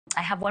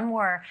I have one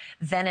more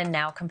then and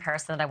now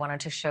comparison that I wanted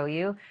to show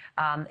you.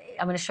 I'm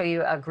going to show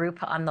you a group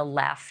on the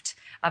left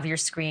of your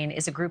screen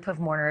is a group of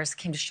mourners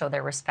came to show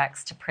their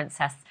respects to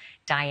Princess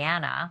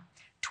Diana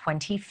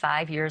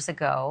 25 years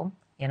ago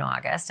in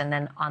August. And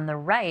then on the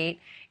right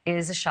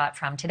is a shot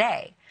from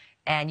today.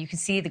 And you can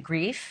see the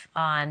grief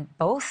on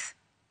both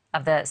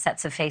of the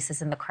sets of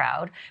faces in the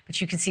crowd, but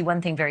you can see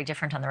one thing very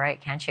different on the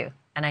right, can't you?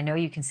 And I know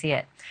you can see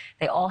it.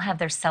 They all have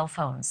their cell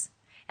phones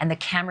and the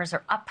cameras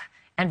are up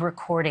and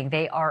recording.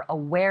 They are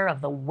aware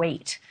of the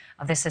weight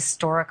of this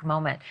historic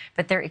moment,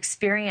 but they're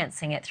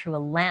experiencing it through a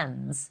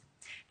lens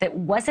that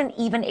wasn't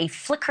even a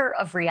flicker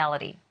of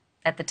reality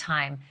at the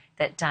time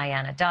that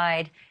Diana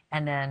died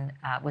and then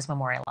was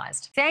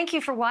memorialized. Thank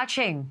you for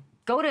watching.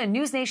 Go to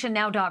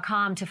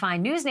newsnationnow.com to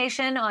find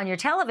NewsNation on your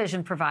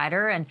television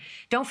provider. And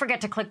don't forget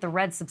to click the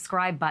red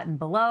subscribe button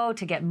below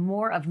to get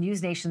more of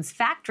NewsNation's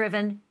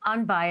fact-driven,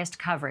 unbiased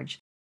coverage.